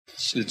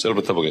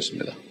7절부터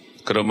보겠습니다.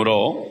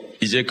 그러므로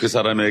이제 그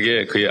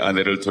사람에게 그의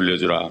아내를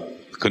돌려주라.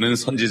 그는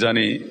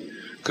선지자니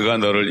그가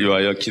너를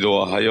위하여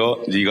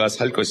기도하여 네가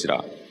살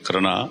것이라.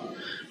 그러나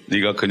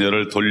네가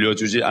그녀를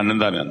돌려주지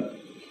않는다면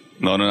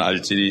너는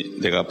알지니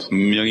내가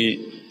분명히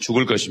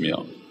죽을 것이며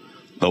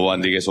너와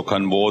네게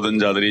속한 모든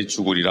자들이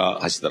죽으리라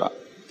하시더라.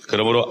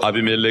 그러므로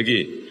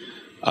아비멜렉이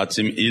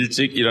아침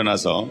일찍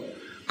일어나서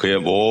그의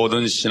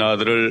모든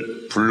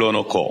신하들을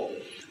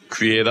불러놓고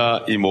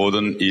귀에다 이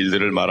모든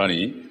일들을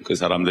말하니 그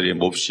사람들이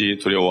몹시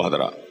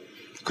두려워하더라.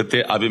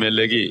 그때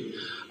아비멜렉이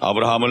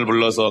아브라함을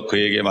불러서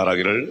그에게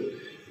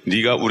말하기를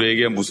네가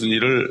우리에게 무슨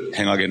일을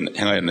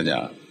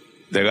행하였느냐?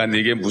 내가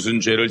네게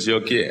무슨 죄를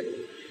지었기에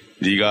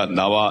네가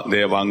나와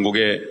내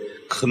왕국에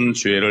큰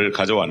죄를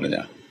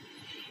가져왔느냐?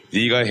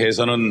 네가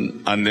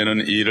해서는 안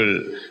되는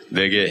일을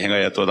내게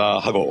행하였도다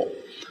하고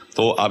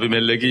또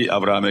아비멜렉이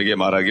아브라함에게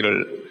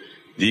말하기를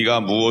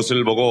네가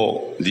무엇을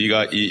보고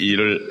네가 이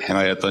일을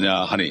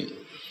행하였더냐 하니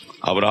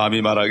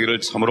아브라함이 말하기를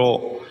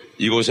참으로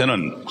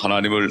이곳에는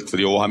하나님을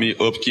두려워함이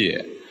없기에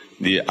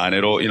네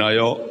아내로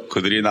인하여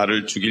그들이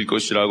나를 죽일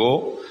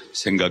것이라고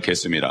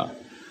생각했습니다.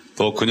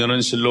 또 그녀는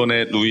실로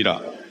내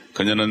누이라.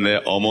 그녀는 내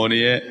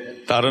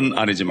어머니의 딸은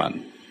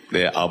아니지만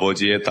내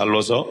아버지의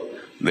딸로서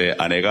내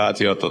아내가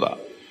되었도다.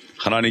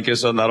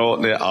 하나님께서 나로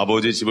내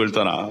아버지 집을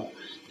떠나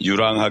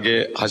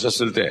유랑하게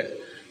하셨을 때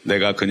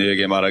내가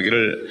그녀에게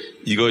말하기를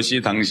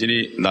이것이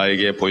당신이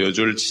나에게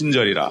보여줄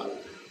친절이라.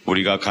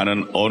 우리가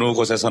가는 어느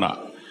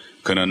곳에서나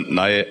그는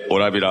나의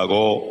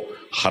오랍이라고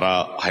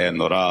하라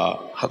하였노라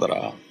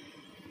하더라.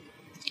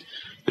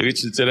 여기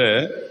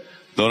 7절에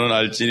너는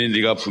알지니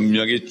네가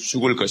분명히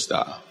죽을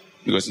것이다.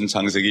 이것은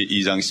창세기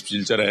 2장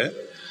 17절에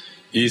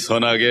이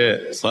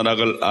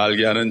선악을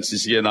알게 하는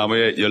지식의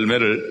나무의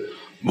열매를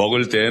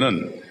먹을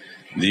때에는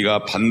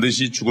네가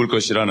반드시 죽을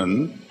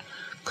것이라는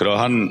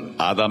그러한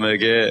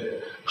아담에게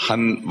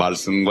한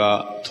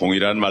말씀과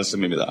동일한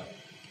말씀입니다.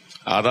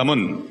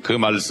 아담은 그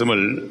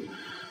말씀을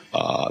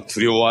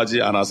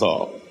두려워하지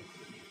않아서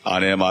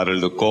아내의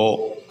말을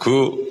듣고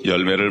그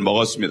열매를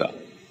먹었습니다.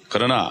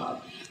 그러나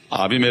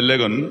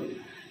아비멜렉은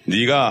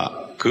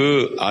네가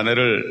그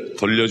아내를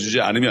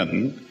돌려주지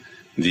않으면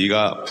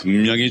네가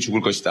분명히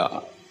죽을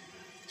것이다.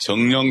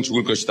 정령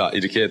죽을 것이다.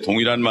 이렇게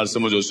동일한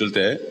말씀을 줬을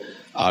때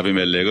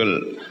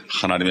아비멜렉을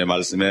하나님의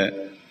말씀에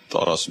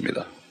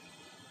떨었습니다.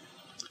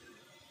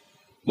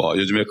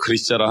 요즘에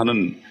크리스자라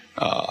하는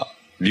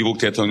미국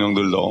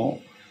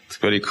대통령들도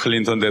특별히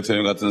클린턴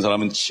대통령 같은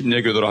사람은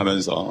침례교도를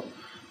하면서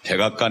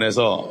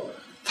백악관에서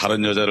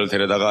다른 여자를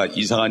데려다가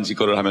이상한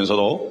짓거리를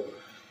하면서도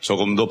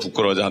조금도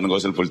부끄러워하지 않는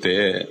것을 볼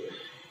때에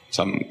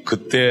참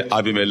그때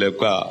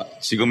아비멜렉과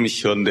지금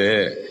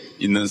현대에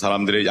있는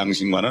사람들의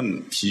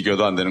양심과는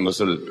비교도 안 되는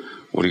것을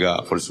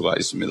우리가 볼 수가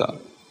있습니다.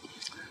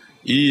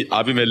 이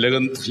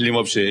아비멜렉은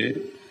틀림없이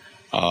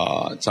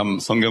참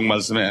성경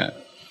말씀에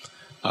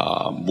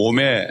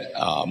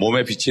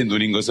몸에 비친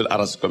눈인 것을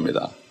알았을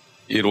겁니다.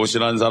 이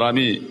롯이라는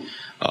사람이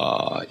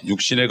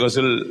육신의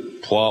것을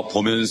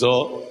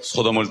보면서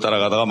소돔을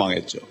따라가다가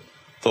망했죠.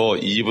 또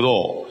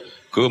이브도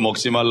그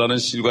먹지 말라는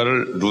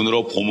실과를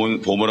눈으로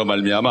봄으로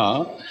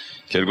말미암아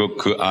결국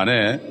그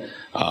안에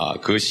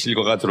그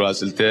실과가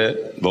들어왔을 때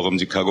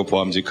먹음직하고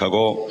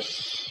보암직하고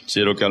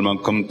지혜롭게 할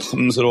만큼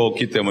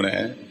탐스러웠기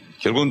때문에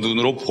결국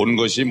눈으로 본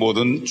것이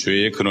모든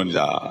죄의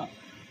근원이다.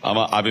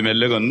 아마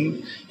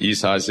아비멜렉은 이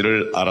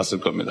사실을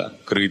알았을 겁니다.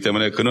 그렇기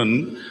때문에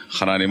그는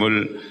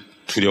하나님을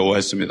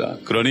두려워했습니다.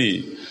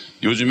 그러니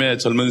요즘의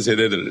젊은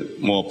세대들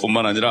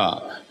뿐만 아니라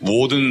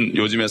모든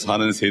요즘에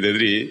사는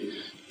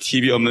세대들이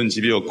TV 없는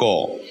집이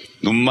없고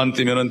눈만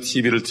뜨면은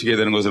TV를 트게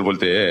되는 것을 볼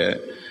때에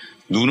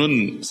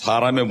눈은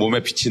사람의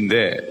몸의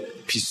빛인데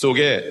빛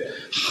속에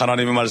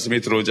하나님의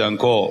말씀이 들어오지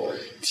않고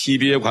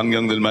TV의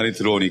광경들만이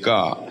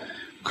들어오니까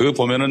그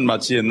보면은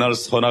마치 옛날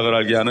선악을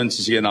알게 하는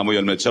지식의 나무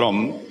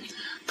열매처럼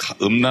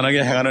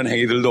음란하게 행하는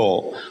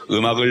행위들도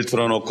음악을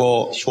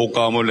틀어놓고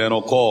효과음을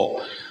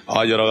내놓고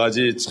여러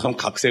가지 참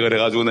각색을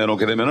해가지고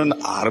내놓게 되면은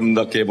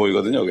아름답게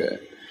보이거든요. 그게.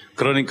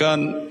 그러니까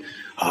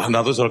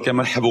나도 저렇게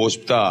한번 해보고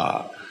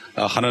싶다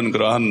하는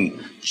그러한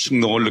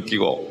충동을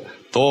느끼고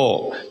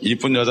또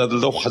이쁜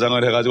여자들도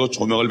화장을 해가지고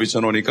조명을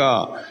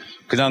비춰놓으니까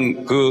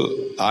그냥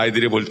그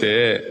아이들이 볼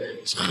때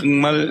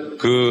정말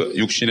그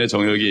육신의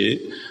정욕이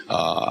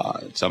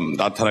참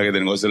나타나게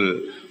되는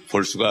것을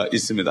볼 수가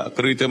있습니다.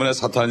 그렇기 때문에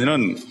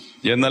사탄이는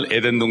옛날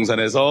에덴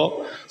동산에서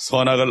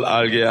선악을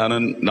알게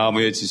하는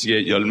나무의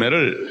지식의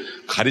열매를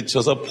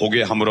가르쳐서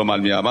보게 함으로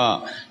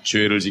말미암아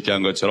죄를 짓게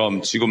한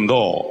것처럼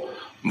지금도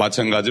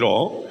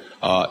마찬가지로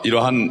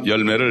이러한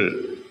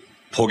열매를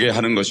보게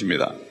하는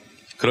것입니다.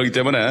 그렇기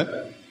때문에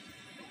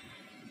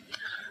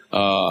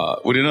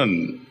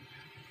우리는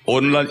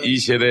오늘날 이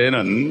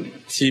세대에는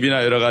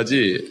TV나 여러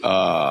가지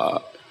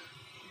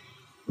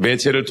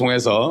매체를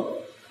통해서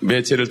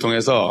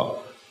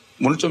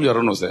문을 좀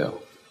열어놓으세요.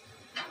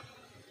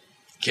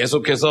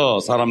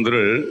 계속해서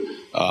사람들을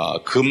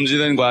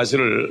금지된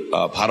과실을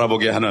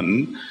바라보게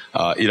하는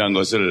이러한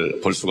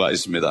것을 볼 수가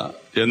있습니다.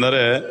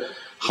 옛날에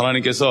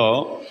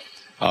하나님께서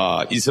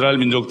이스라엘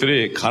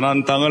민족들이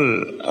가나안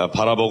땅을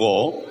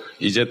바라보고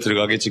이제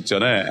들어가기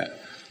직전에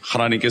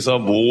하나님께서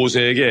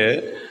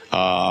모세에게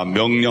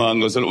명령한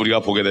것을 우리가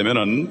보게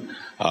되면은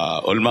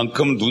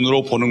얼만큼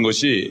눈으로 보는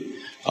것이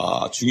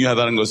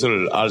중요하다는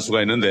것을 알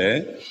수가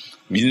있는데,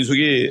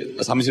 민수기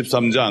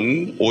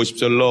 33장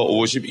 50절로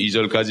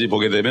 52절까지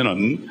보게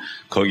되면은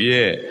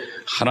거기에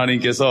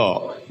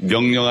하나님께서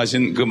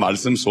명령하신 그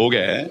말씀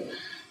속에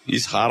이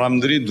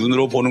사람들이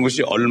눈으로 보는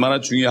것이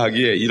얼마나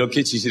중요하기에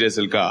이렇게 지시를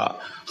했을까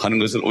하는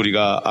것을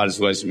우리가 알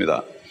수가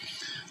있습니다.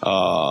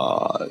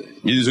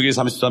 민수기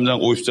 33장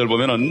 50절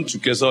보면은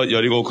주께서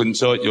여리고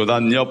근처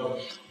요단 옆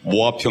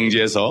모압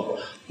평지에서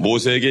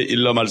모세에게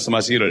일러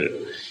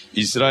말씀하시기를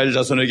이스라엘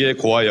자손에게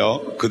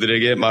고하여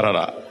그들에게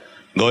말하라.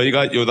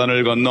 너희가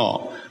요단을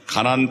건너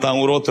가나안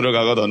땅으로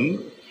들어가거든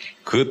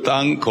그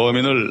땅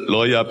거민을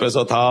너희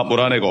앞에서 다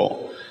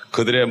몰아내고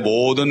그들의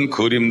모든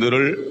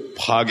그림들을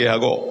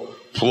파괴하고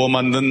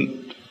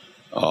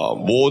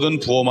모든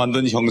부어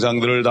만든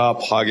형상들을 다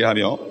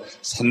파괴하며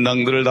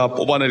산당들을 다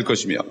뽑아낼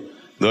것이며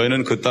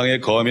너희는 그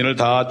땅의 거민을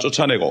다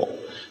쫓아내고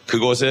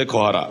그곳에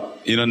거하라.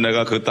 이는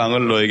내가 그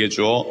땅을 너에게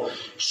주어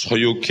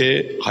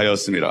소유케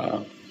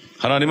하였음이라.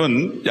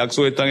 하나님은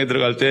약속의 땅에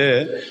들어갈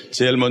때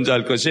제일 먼저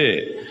할 것이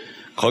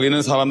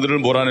거기는 사람들을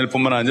몰아낼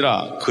뿐만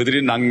아니라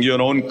그들이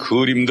남겨놓은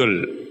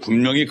그림들,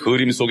 분명히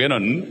그림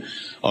속에는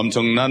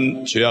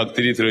엄청난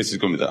죄악들이 들어있을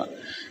겁니다.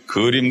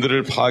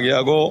 그림들을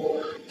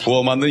파괴하고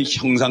부어 만든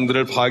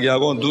형상들을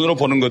파괴하고 눈으로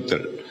보는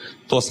것들,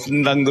 또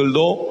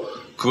산당들도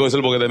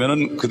그것을 보게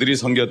되면 그들이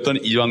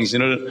섬겼던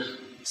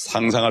이방신을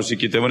상상할 수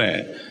있기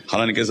때문에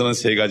하나님께서는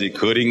세 가지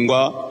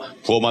그림과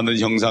부어 만든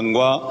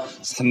형상과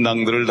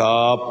산당들을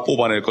다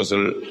뽑아낼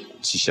것을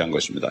지시한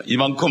것입니다.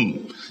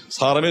 이만큼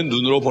사람의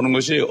눈으로 보는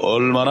것이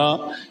얼마나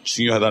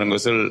중요하다는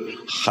것을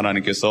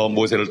하나님께서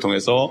모세를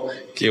통해서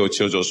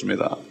깨우쳐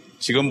줬습니다.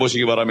 지금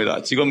보시기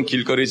바랍니다. 지금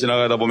길거리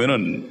지나가다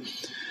보면은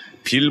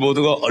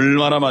빌보드가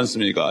얼마나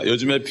많습니까?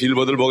 요즘에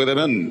빌보드를 보게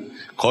되면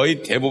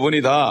거의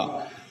대부분이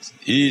다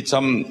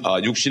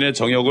육신의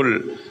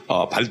정욕을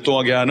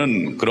발동하게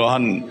하는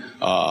그러한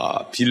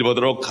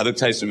빌보드로 가득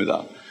차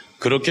있습니다.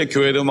 그렇게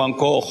교회도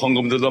많고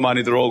헌금들도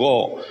많이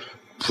들어오고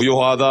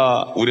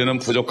부요하다, 우리는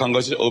부족한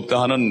것이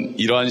없다 하는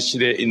이러한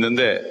시대에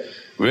있는데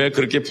왜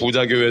그렇게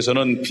부자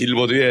교회에서는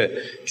빌보드에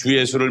주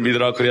예수를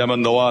믿으라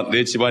그래야만 너와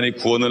내 집안이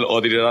구원을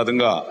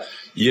얻으리라든가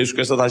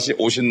예수께서 다시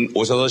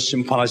오셔서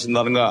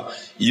심판하신다든가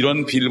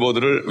이런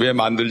빌보드를 왜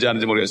만들지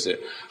않는지 모르겠어요.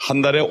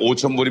 한 달에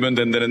 5,000불이면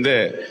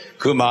된다는데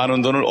그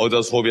많은 돈을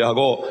어디다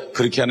소비하고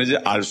그렇게 하는지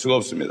알 수가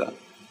없습니다.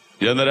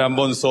 옛날에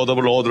한번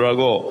서더블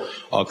로드라고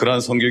그러한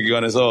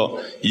선교기관에서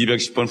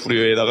 210번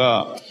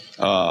프리웨이에다가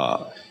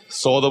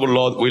Sword of the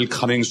Lord will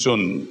coming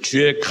soon.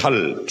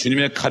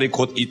 주님의 칼이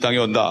곧 이 땅에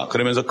온다.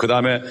 그러면서 그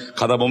다음에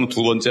가다 보면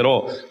두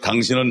번째로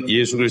당신은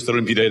예수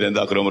그리스도를 믿어야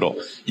된다. 그러므로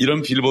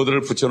이런 빌보드를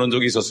붙여놓은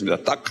적이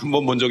있었습니다. 딱 한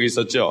번 본 적이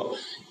있었죠.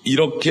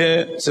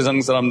 이렇게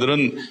세상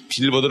사람들은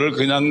빌보드를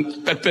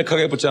그냥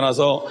빽빽하게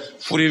붙여놔서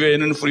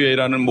프리웨이는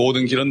프리웨이라는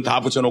모든 길은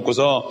다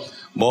붙여놓고서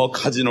뭐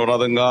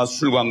카지노라든가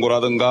술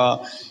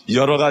광고라든가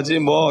여러 가지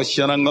뭐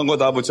희한한 광고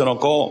다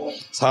붙여놓고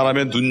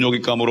사람의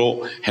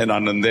눈요깃감으로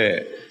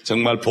해놨는데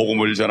정말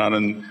복음을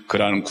전하는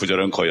그러한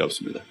구절은 거의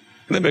없습니다.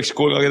 근데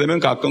멕시코에 가게 되면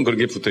가끔 그런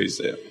게 붙어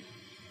있어요.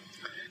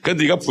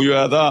 그러니까 네가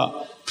부유하다,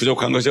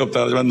 부족한 것이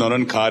없다 하지만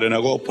너는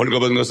가련하고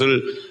벌거벗은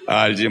것을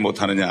알지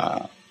못하느냐.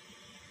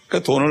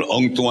 그러니까 돈을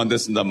엉뚱한 데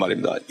쓴단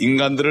말입니다.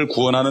 인간들을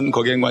구원하는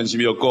거기에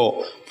관심이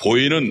없고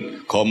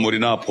보이는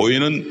건물이나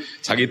보이는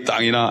자기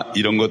땅이나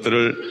이런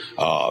것들을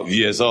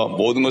위해서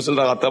모든 것을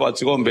다 갖다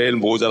바치고 매일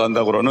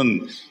모자란다고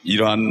그러는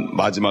이러한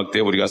마지막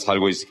때에 우리가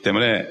살고 있기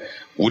때문에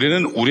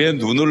우리는 우리의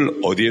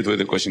눈을 어디에 둬야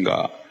될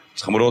것인가?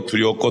 참으로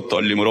두렵고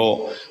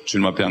떨림으로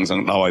주님 앞에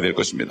항상 나와야 될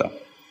것입니다.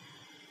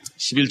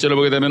 11절을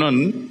보게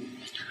되면은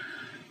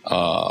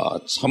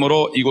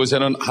참으로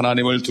이곳에는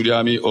하나님을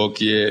두려움이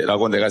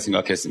없기에라고 내가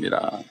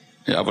생각했습니다.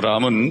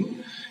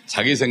 아브라함은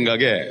자기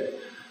생각에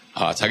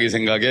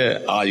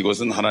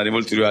이곳은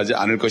하나님을 두려워하지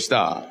않을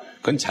것이다.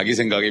 그건 자기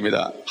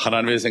생각입니다.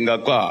 하나님의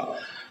생각과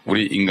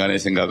우리 인간의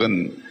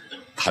생각은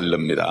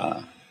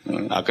다릅니다.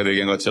 아까도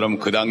얘기한 것처럼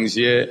그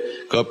당시에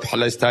그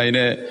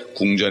팔레스타인의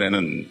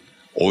궁전에는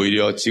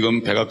오히려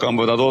지금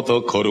백악관보다도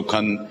더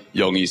거룩한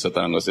영이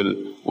있었다는 것을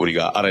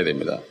우리가 알아야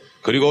됩니다.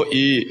 그리고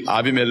이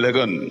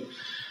아비멜렉은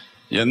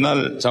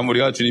옛날 참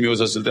우리가 주님이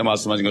오셨을 때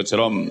말씀하신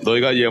것처럼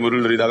너희가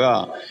예물을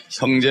드리다가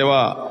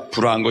형제와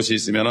불화한 것이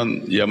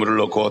있으면은 예물을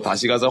넣고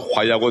다시 가서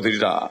화해하고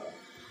드리라.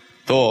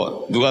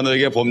 또 누가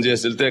너에게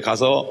범죄했을 때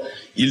가서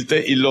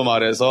 1대1로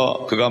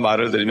말해서 그가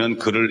말을 들으면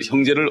그를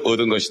형제를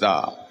얻은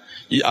것이다.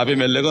 이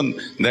아비멜렉은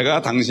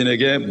내가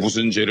당신에게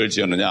무슨 죄를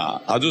지었느냐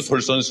아주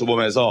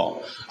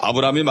솔선수범해서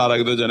아브라함이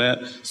말하기도 전에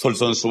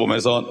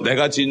솔선수범해서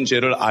내가 지은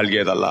죄를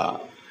알게 해달라.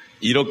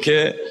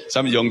 이렇게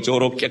참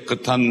영적으로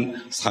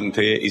깨끗한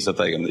상태에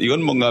있었다 이겁니다.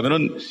 이건 뭔가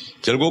하면은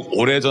결국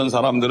오래전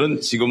사람들은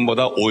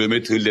지금보다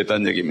오염이 덜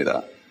됐다는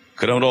얘기입니다.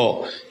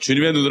 그러므로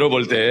주님의 눈으로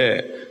볼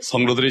때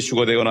성도들이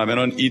휴거되고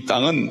나면은 이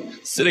땅은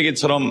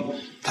쓰레기처럼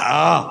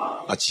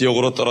다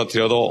지옥으로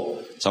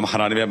떨어뜨려도 참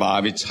하나님의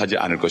마음이 차지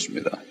않을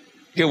것입니다.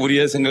 그러니까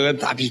우리의 생각은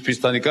다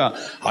비슷비슷하니까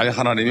아니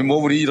하나님이 뭐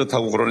우리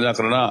이렇다고 그러느냐.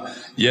 그러나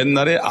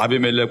옛날에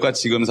아비멜렉과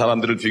지금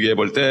사람들을 비교해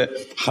볼 때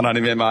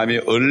하나님의 마음이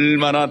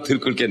얼마나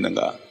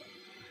들끓겠는가.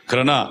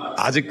 그러나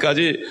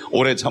아직까지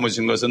오래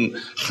참으신 것은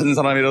한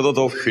사람이라도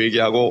더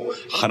회개하고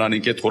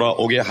하나님께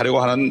돌아오게 하려고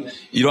하는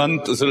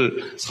이러한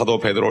뜻을 사도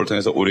베드로를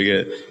통해서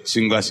우리에게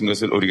증거하신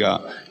것을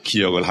우리가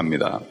기억을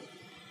합니다.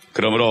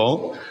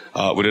 그러므로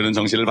우리는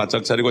정신을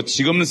바짝 차리고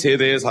지금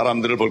세대의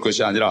사람들을 볼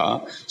것이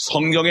아니라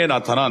성경에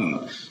나타난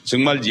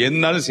정말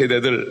옛날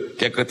세대들,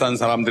 깨끗한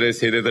사람들의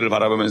세대들을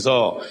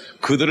바라보면서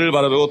그들을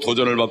바라보고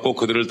도전을 받고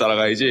그들을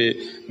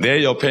따라가야지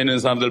내 옆에 있는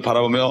사람들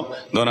바라보며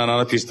너나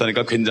나나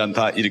비슷하니까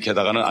괜찮다 이렇게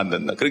하다가는 안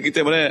된다. 그렇기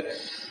때문에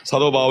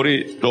사도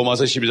바울이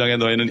로마서 12장에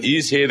너희는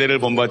이 세대를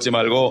본받지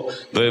말고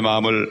너의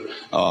마음을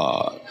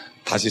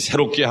다시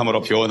새롭게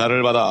함으로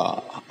변화를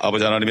받아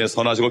아버지 하나님의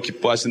선하시고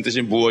기뻐하신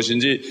뜻이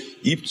무엇인지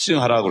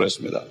입증하라고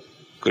그랬습니다.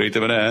 그렇기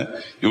때문에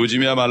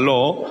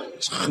요즘이야말로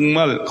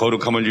정말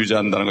거룩함을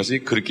유지한다는 것이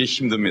그렇게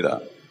힘듭니다.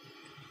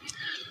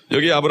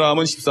 여기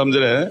아브라함은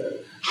 13절에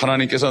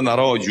하나님께서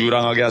나로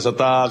유랑하게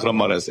하셨다 그런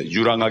말을 했어요.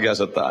 유랑하게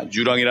하셨다.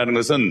 유랑이라는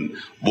것은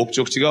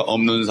목적지가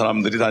없는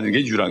사람들이 다니는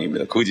게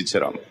유랑입니다.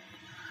 거지처럼.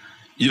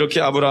 이렇게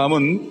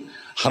아브라함은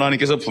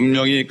하나님께서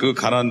분명히 그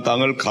가나안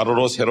땅을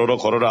가로로 세로로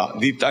걸어라.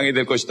 네 땅이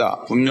될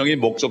것이다. 분명히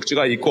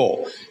목적지가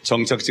있고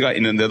정착지가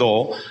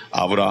있는데도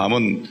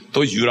아브라함은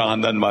또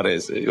유랑한다는 말을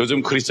했어요.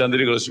 요즘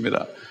크리스찬들이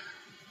그렇습니다.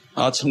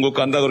 천국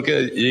간다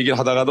그렇게 얘기를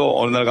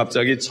하다가도 어느 날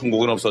갑자기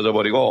천국은 없어져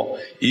버리고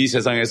이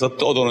세상에서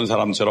떠도는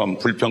사람처럼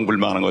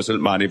불평불만하는 것을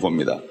많이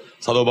봅니다.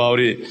 사도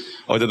바울이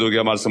어제도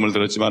우리가 말씀을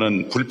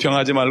들었지만은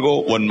불평하지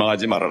말고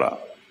원망하지 말아라.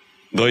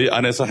 너희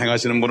안에서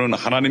행하시는 분은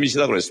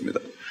하나님이시다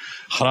그랬습니다.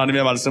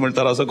 하나님의 말씀을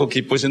따라서 그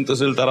기쁘신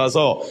뜻을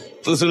따라서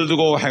뜻을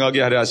두고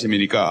행하게 하려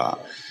하심이니까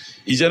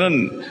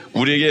이제는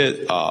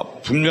우리에게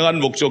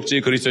분명한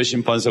목적지 그리스도의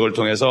심판석을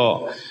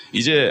통해서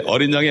이제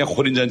어린 양의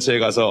혼인잔치에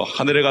가서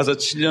하늘에 가서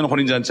 7년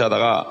혼인잔치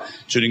하다가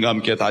주님과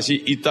함께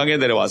다시 이 땅에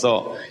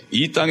내려와서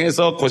이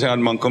땅에서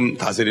고생한 만큼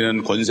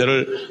다스리는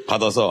권세를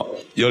받아서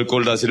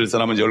 10골을 다스릴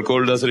사람은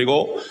 10골을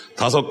다스리고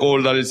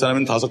 5골을 다닐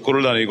사람은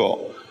 5골을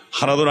다니고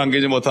하나도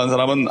남기지 못한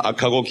사람은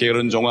악하고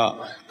게으른 종아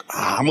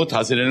아무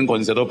다스리는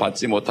권세도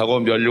받지 못하고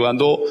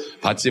면류관도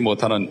받지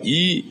못하는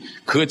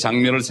그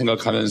장면을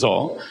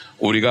생각하면서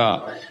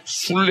우리가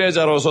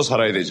순례자로서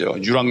살아야 되죠.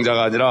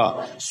 유랑자가 아니라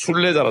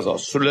순례자로서.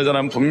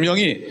 순례자는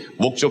분명히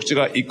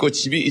목적지가 있고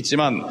집이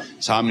있지만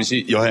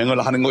잠시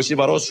여행을 하는 것이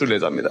바로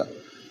순례자입니다.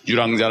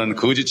 유랑자는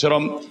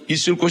거지처럼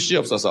있을 곳이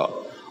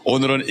없어서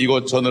오늘은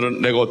이곳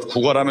저늘은 내 곳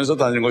구걸하면서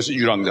다니는 것이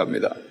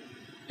유랑자입니다.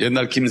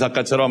 옛날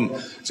김사과처럼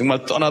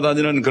정말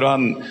떠나다니는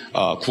그러한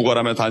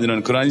구걸하며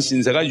다니는 그러한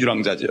신세가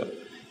유랑자죠.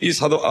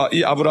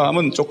 이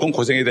아브라함은 조금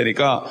고생이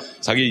되니까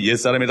자기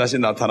옛사람이 다시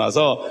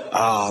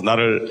나타나서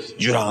나를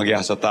유랑하게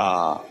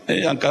하셨다.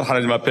 약간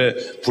하나님 앞에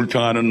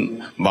불평하는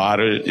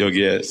말을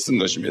여기에 쓴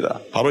것입니다.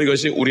 바로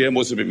이것이 우리의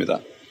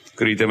모습입니다.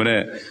 그렇기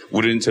때문에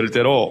우리는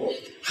절대로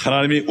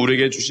하나님이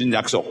우리에게 주신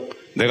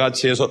약속, 내가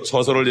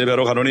처소를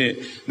예배하러 가노니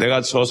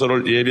내가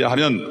처소를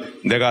예배하면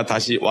내가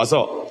다시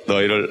와서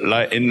너희를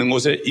나 있는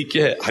곳에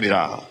있게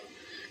하리라.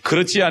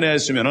 그렇지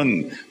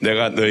아니하였으면은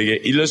내가 너에게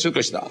일렀을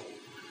것이다.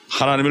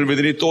 하나님을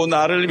믿으니 또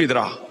나를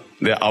믿으라.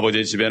 내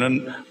아버지의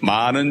집에는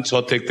많은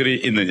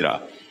저택들이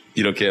있느니라.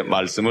 이렇게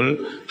말씀을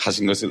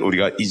하신 것을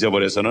우리가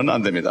잊어버려서는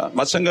안 됩니다.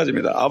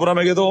 마찬가지입니다.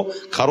 아브라함에게도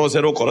가로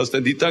세로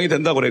걸었을 때 네 땅이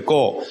된다고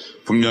그랬고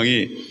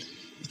분명히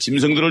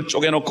짐승들을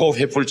쪼개놓고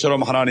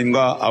횃불처럼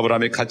하나님과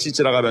아브라함이 같이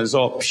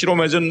지나가면서 피로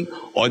맺은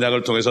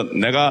언약을 통해서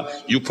내가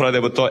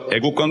유프라데부터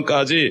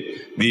애국강까지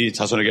네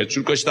자손에게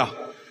줄 것이다.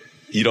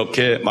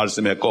 이렇게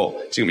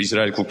말씀했고 지금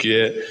이스라엘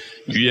국기에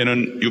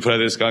위에는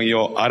유프라데스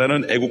강이요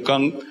아래는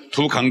애국강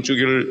두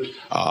강줄기를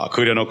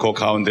그려놓고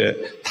가운데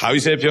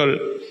다윗의 별,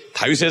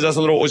 다윗의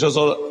자손으로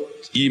오셔서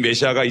이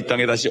메시아가 이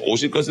땅에 다시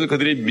오실 것을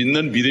그들이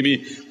믿는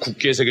믿음이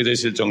굳게 새겨져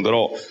있을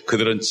정도로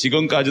그들은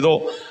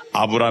지금까지도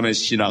아브라함의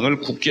신앙을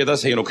굳게다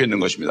새겨놓고 있는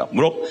것입니다.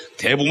 물론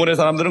대부분의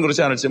사람들은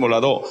그렇지 않을지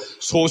몰라도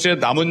소수의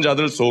남은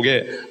자들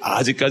속에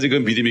아직까지 그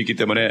믿음이 있기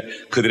때문에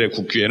그들의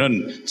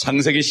국기에는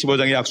창세기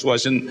 15장에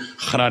약속하신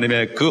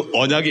하나님의 그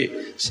언약이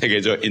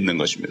새겨져 있는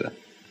것입니다.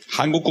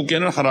 한국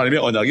국기에는 하나님의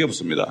언약이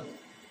없습니다.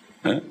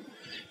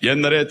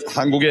 옛날에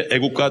한국의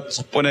애국가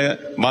첫 번에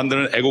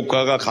만드는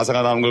애국가가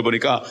가사가 나오는 걸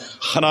보니까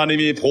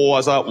하나님이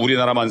보호하사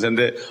우리나라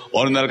만세인데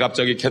어느 날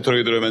갑자기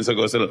캐톨릭이 들어오면서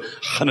그것을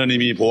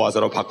하느님이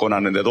보호하사로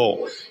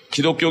바꿔놨는데도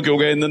기독교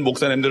교계에 있는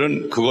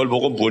목사님들은 그걸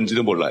보고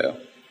뭔지도 몰라요.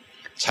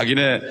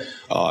 자기네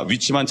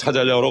위치만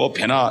찾으려고 그러고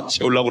배나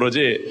채우려고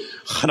그러지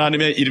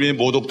하나님의 이름이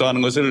모독당하는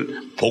것을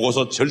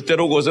보고서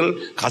절대로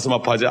그것을 가슴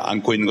아파하지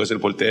않고 있는 것을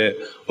볼 때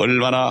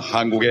얼마나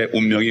한국의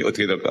운명이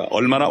어떻게 될까,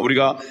 얼마나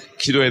우리가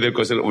기도해야 될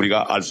것을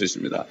우리가 알 수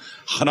있습니다.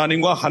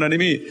 하나님과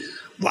하나님이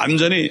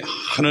완전히,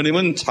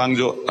 하나님은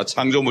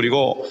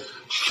창조물이고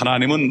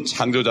하나님은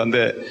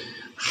창조자인데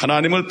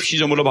하나님을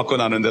피조물로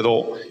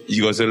바꿔놨는데도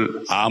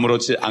이것을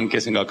아무렇지 않게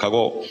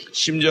생각하고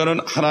심지어는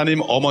하나님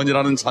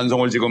어머니라는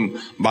찬송을 지금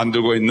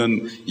만들고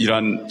있는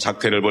이러한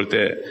작태를 볼 때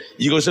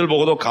이것을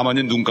보고도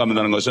가만히 눈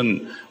감는다는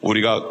것은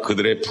우리가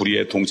그들의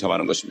불의에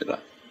동참하는 것입니다.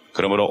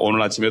 그러므로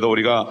오늘 아침에도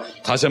우리가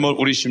다시 한번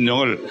우리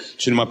심령을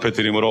주님 앞에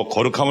드림으로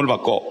거룩함을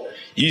받고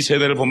이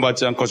세대를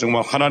본받지 않고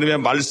정말 하나님의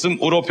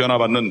말씀으로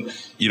변화받는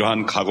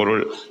이러한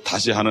각오를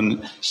다시 하는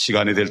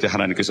시간이 될 때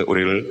하나님께서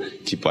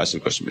우리를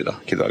기뻐하실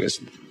것입니다.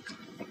 기도하겠습니다.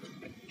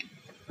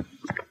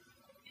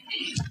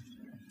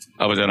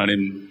 아버지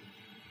하나님,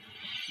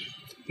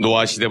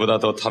 노아 시대보다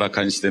더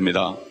타락한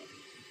시대입니다.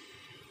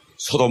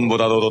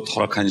 소돔보다도 더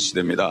타락한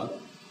시대입니다.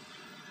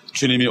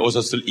 주님이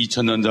오셨을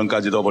 2000년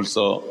전까지도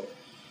벌써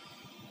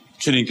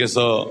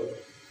주님께서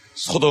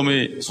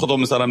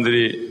소돔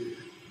사람들이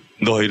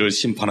너희를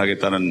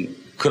심판하겠다는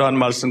그러한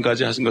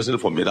말씀까지 하신 것을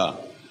봅니다.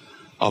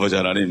 아버지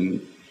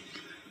하나님,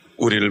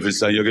 우리를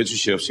불쌍히 여겨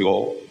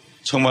주시옵시고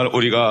정말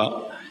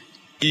우리가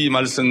이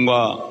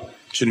말씀과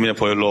주님의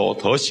보혈로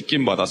더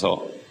씻김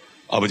받아서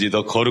아버지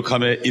더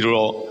거룩함에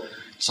이르러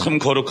참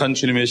거룩한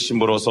주님의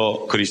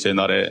신부로서 그리스도의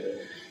날에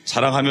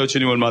사랑하며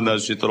주님을 만날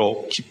수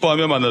있도록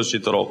기뻐하며 만날 수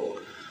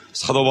있도록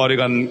사도 바울이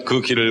간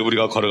그 길을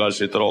우리가 걸어갈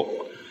수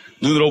있도록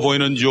눈으로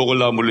보이는 유혹을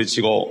다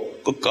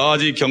물리치고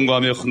끝까지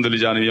경고하며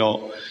흔들리지 않으며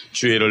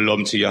주의를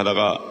넘치게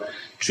하다가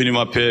주님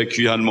앞에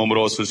귀한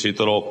몸으로 쓸 수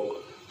있도록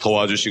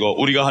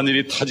도와주시고 우리가 한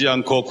일이 타지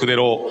않고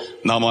그대로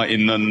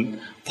남아있는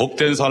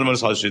복된 삶을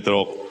살 수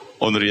있도록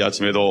오늘 이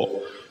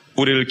아침에도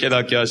우리를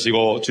깨닫게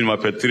하시고 주님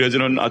앞에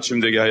드려지는 아침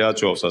되게 하여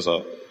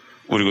주옵소서.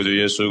 우리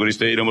구주 예수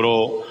그리스도의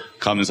이름으로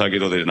감사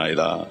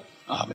기도드리나이다.